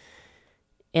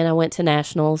 and I went to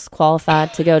nationals,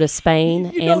 qualified to go to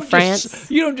Spain and France.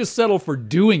 You don't just settle for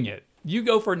doing it. You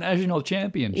go for national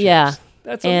championships. Yeah.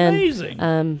 That's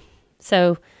amazing.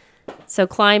 So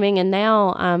climbing, and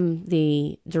now I'm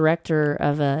the director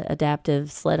of a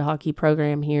adaptive sled hockey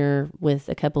program here with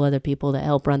a couple other people that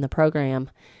help run the program.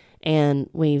 And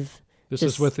This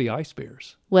is with the Ice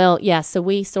Bears. Well, yeah, so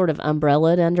we sort of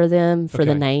umbrellaed under them for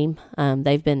the name.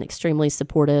 They've been extremely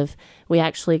supportive. We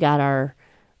actually got our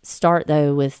start,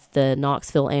 though, with the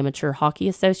Knoxville Amateur Hockey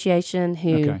Association,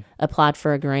 who applied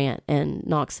for a grant, and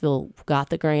Knoxville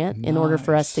got the grant in order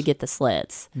for us to get the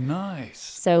sleds. Nice.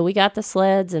 So we got the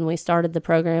sleds, and we started the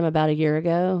program about a year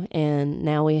ago, and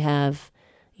now we have,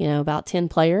 about 10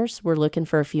 players. We're looking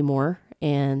for a few more,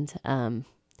 and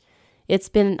it's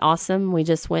been awesome. We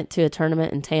just went to a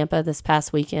tournament in Tampa this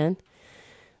past weekend.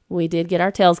 We did get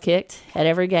our tails kicked at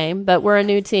every game, but we're a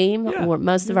new team. Yeah.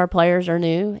 Most of our players are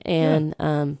new, and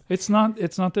that's not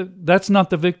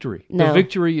the victory. No. The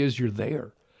victory is you're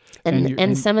there.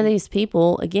 And some of these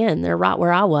people, again, they're right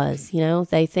where I was.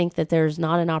 They think that there's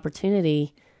not an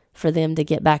opportunity for them to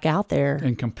get back out there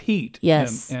and compete.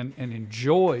 Yes, and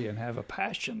enjoy and have a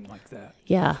passion like that.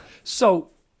 Yeah.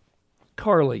 So,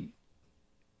 Carly,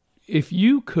 if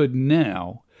you could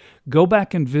now Go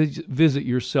back and visit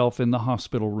yourself in the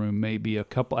hospital room, maybe a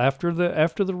couple after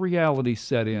the reality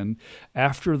set in,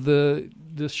 after the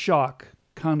shock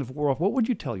kind of wore off. What would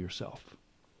you tell yourself?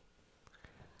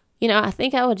 I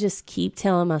think I would just keep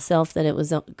telling myself that it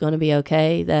was going to be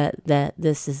okay, that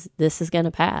this is going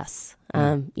to pass,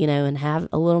 and have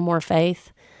a little more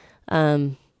faith.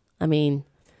 I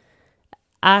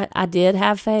did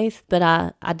have faith, but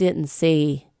I didn't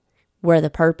see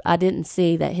I didn't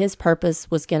see that his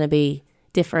purpose was going to be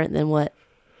different than what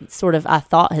sort of I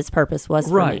thought his purpose was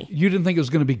for me. You didn't think it was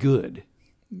going to be good.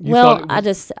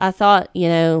 I thought,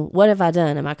 what have I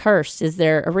done? Am I cursed? Is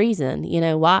there a reason?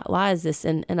 Why is this?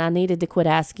 And I needed to quit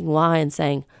asking why and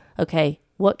saying, okay,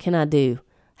 what can I do?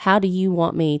 How do you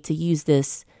want me to use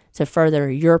this to further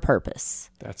your purpose?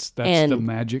 That's the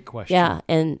magic question. Yeah.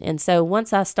 And so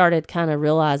once I started kind of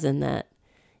realizing that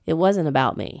it wasn't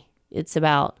about me, it's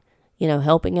about,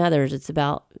 helping others. It's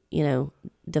about,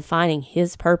 defining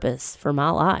his purpose for my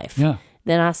life. Yeah.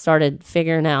 Then I started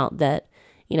figuring out that,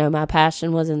 my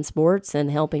passion was in sports and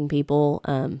helping people,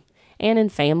 and in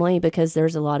family, because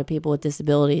there's a lot of people with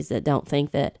disabilities that don't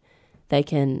think that they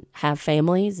can have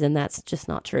families, and that's just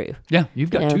not true. Yeah, you've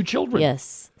got 2 children.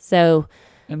 Yes. So,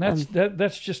 and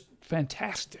that's just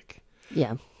fantastic.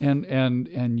 Yeah.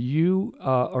 And you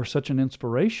are such an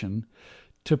inspiration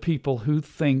to people who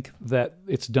think that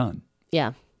it's done.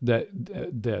 Yeah. That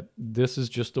this is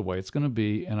just the way it's going to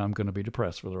be, and I'm going to be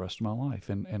depressed for the rest of my life.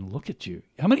 And look at you.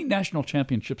 How many national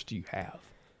championships do you have?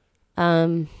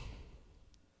 9.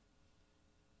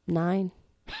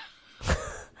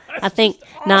 I think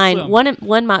awesome. 9.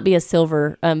 One might be a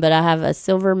silver, but I have a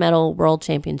silver medal world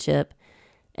championship,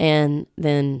 and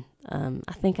then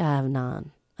I think I have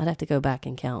 9. I'd have to go back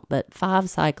and count, but 5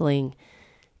 cycling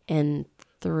and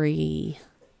 3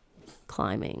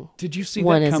 climbing. Did you see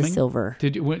one that coming? One is a silver.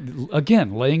 Did you,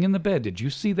 again, laying in the bed, did you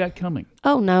see that coming?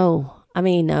 Oh, no.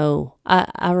 No.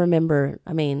 I remember,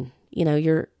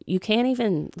 you can't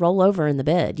even roll over in the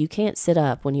bed. You can't sit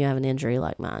up when you have an injury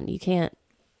like mine. You can't,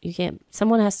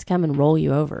 someone has to come and roll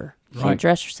you over. You can't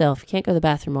dress yourself. You can't go to the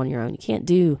bathroom on your own. You can't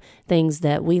do things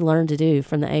that we learn to do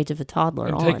from the age of a toddler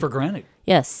and on. take for granted.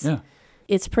 Yes. Yeah.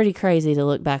 It's pretty crazy to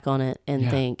look back on it and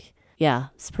think, yeah,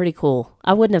 it's pretty cool.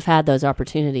 I wouldn't have had those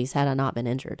opportunities had I not been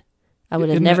injured. I would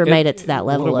have never made it to that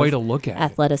level what a way of to look at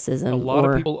athleticism. A lot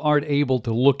of people aren't able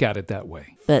to look at it that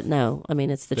way. But no,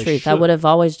 it's the They truth. should. I would have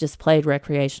always just played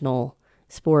recreational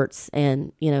sports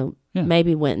and,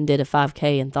 maybe went and did a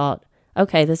 5K and thought,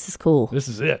 okay, this is cool. This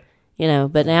is it.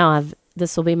 But now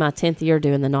this will be my 10th year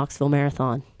doing the Knoxville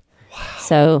Marathon. Wow.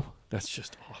 So that's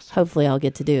just awesome. Hopefully I'll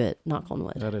get to do it, knock on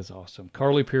wood. That is awesome.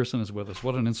 Carly Pearson is with us.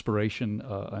 What an inspiration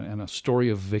and a story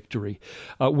of victory.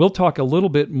 We'll talk a little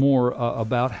bit more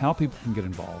about how people can get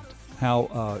involved,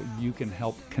 how you can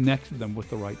help connect them with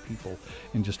the right people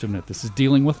in just a minute. This is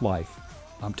Dealing with Life.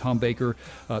 I'm Tom Baker.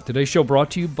 Today's show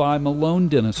brought to you by Malone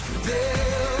Dentistry.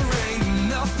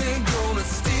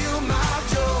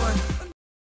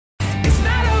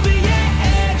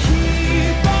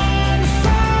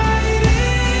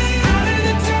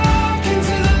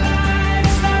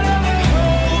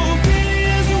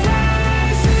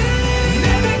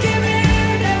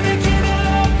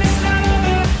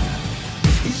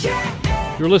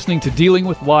 You're listening to Dealing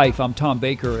with Life. I'm Tom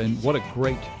Baker, and what a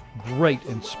great,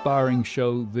 inspiring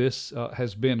show this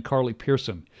has been. Carly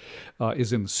Pearson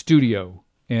is in the studio,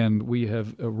 and we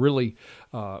have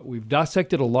we've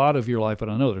dissected a lot of your life, but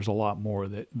I know there's a lot more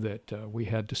that we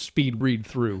had to speed read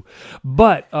through.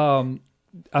 But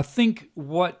I think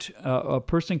what a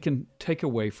person can take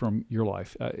away from your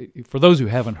life, for those who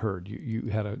haven't heard, you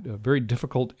had a very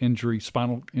difficult injury,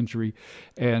 spinal injury,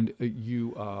 and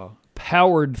you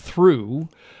powered through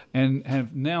and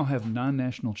have 9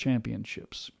 national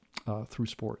championships through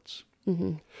sports.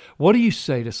 Mm-hmm. What do you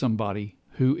say to somebody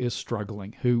who is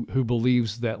struggling, who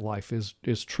believes that life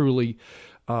is truly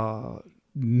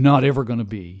not ever going to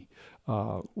be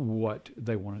what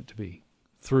they want it to be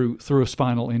through a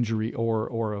spinal injury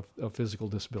or a physical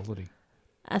disability?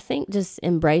 I think just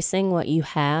embracing what you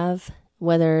have,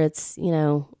 whether it's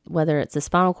a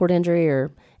spinal cord injury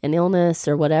or an illness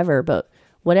or whatever, but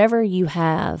whatever you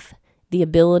have the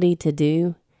ability to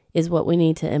do is what we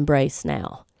need to embrace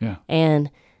now. Yeah.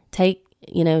 And take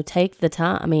the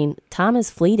time. Time is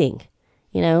fleeting.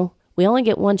 We only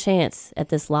get one chance at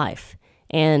this life,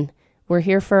 and we're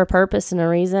here for a purpose and a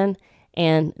reason.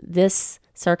 And this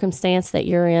circumstance that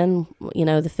you're in,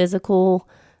 the physical,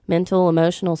 mental,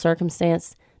 emotional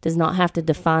circumstance does not have to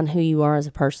define who you are as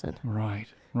a person. Right.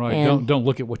 And don't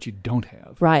look at what you don't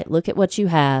have. Right. Look at what you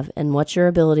have and what your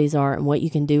abilities are and what you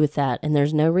can do with that. And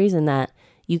there's no reason that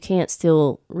you can't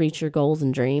still reach your goals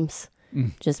and dreams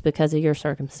just because of your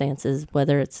circumstances,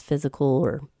 whether it's physical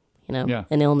or,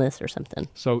 an illness or something.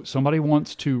 So somebody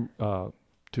wants to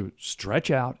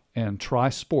stretch out and try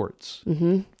sports.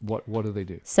 What do they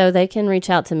do? So they can reach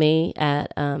out to me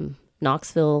at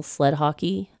Knoxville Sled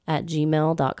Hockey at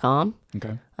gmail.com.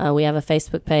 Okay. We have a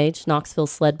Facebook page, Knoxville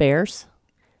Sled Bears.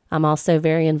 I'm also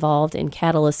very involved in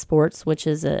Catalyst Sports, which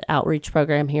is an outreach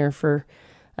program here for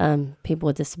people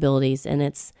with disabilities, and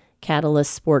it's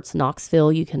Catalyst Sports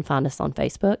Knoxville. You can find us on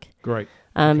Facebook. Great.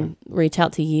 Reach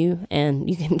out to you, and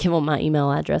you can give them my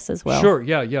email address as well. Sure.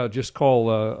 Yeah. Just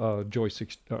call Joy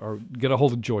 6 or get a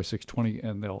hold of Joy 620,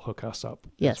 and they'll hook us up.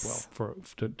 Yes. As well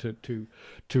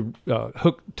to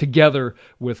hook together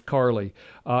with Carly,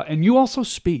 and you also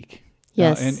speak.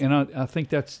 Yes. And I think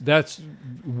that's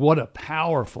what a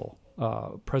powerful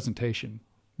presentation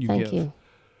you give. Thank you.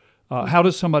 How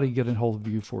does somebody get in hold of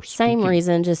you for speaking? Same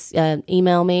reason. Just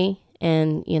email me,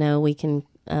 and we can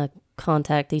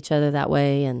contact each other that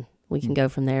way, and we can go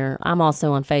from there. I'm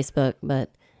also on Facebook,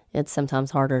 but it's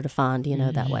sometimes harder to find,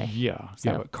 that way. Yeah.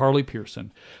 So. But Carly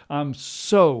Pearson, I'm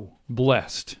so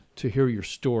blessed to hear your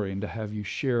story and to have you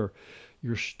share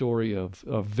your story of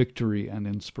victory and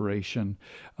inspiration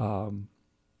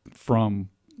from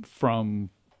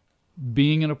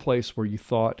being in a place where you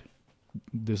thought,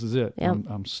 this is it. Yep.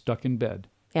 I'm stuck in bed.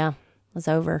 Yeah, it's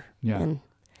over. Yeah.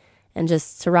 And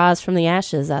just to rise from the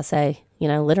ashes, I say,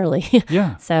 literally.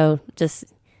 Yeah. So just,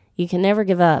 you can never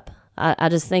give up. I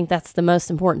just think that's the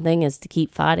most important thing, is to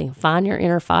keep fighting. Find your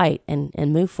inner fight and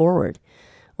move forward.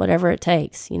 Whatever it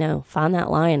takes, find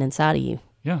that lion inside of you.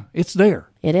 Yeah, it's there.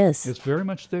 It is. It's very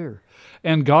much there.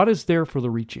 And God is there for the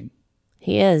reaching.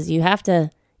 He is. You have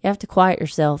to quiet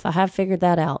yourself. I have figured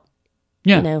that out.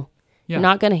 Yeah. Yeah. You're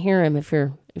not going to hear him if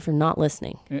you're not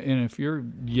listening. And if you're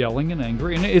yelling and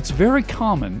angry, and it's very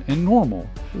common and normal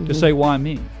to say, why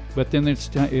me? But then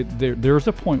there's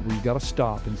a point where you got to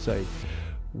stop and say,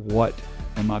 what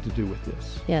am I to do with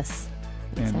this? Yes.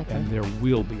 Exactly. And there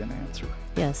will be an answer.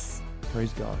 Yes.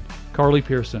 Praise God. Carly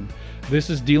Pearson, this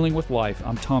is Dealing with Life.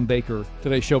 I'm Tom Baker.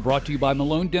 Today's show brought to you by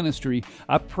Malone Dentistry.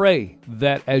 I pray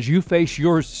that as you face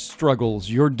your struggles,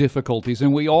 your difficulties,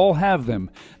 and we all have them,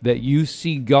 that you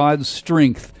see God's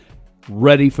strength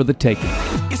ready for the taking.